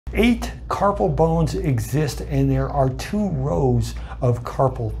8 carpal bones exist, and there are 2 rows of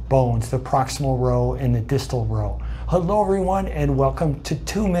carpal bones, the proximal row and the distal row. Hello everyone, and welcome to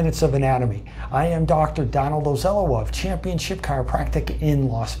 2 Minutes of Anatomy. I am Dr. Donald Ozello of Championship Chiropractic in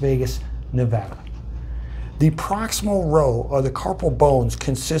Las Vegas, Nevada. The proximal row, or the carpal bones,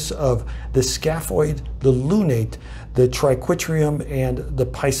 consists of the scaphoid, the lunate, the triquetrum, and the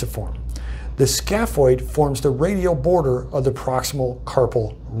pisiform. The scaphoid forms the radial border of the proximal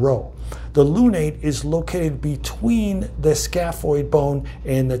carpal row. The lunate is located between the scaphoid bone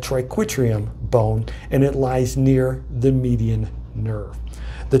and the triquetrum bone, and it lies near the median nerve.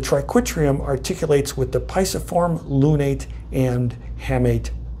 The triquetrum articulates with the pisiform, lunate, and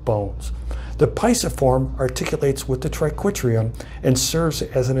hamate bones. The pisiform articulates with the triquetrum and serves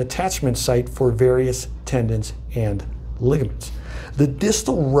as an attachment site for various tendons and ligaments. The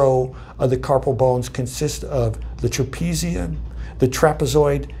distal row of the carpal bones consists of the trapezium, the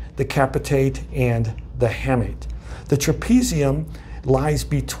trapezoid, the capitate, and the hamate. The trapezium lies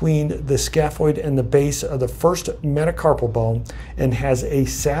between the scaphoid and the base of the first metacarpal bone and has a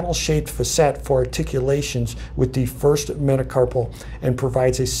saddle-shaped facet for articulations with the first metacarpal and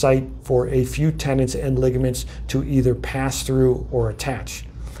provides a site for a few tendons and ligaments to either pass through or attach.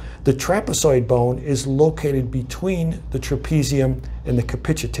 The trapezoid bone is located between the trapezium and the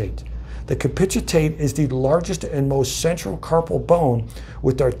capitate. The capitate is the largest and most central carpal bone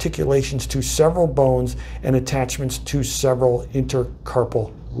with articulations to several bones and attachments to several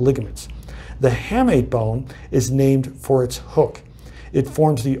intercarpal ligaments. The hamate bone is named for its hook. It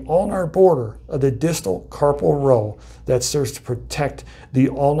forms the ulnar border of the distal carpal row that serves to protect the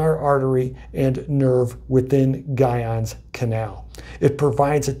ulnar artery and nerve within Guyon's canal. It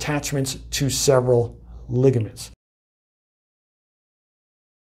provides attachments to several ligaments.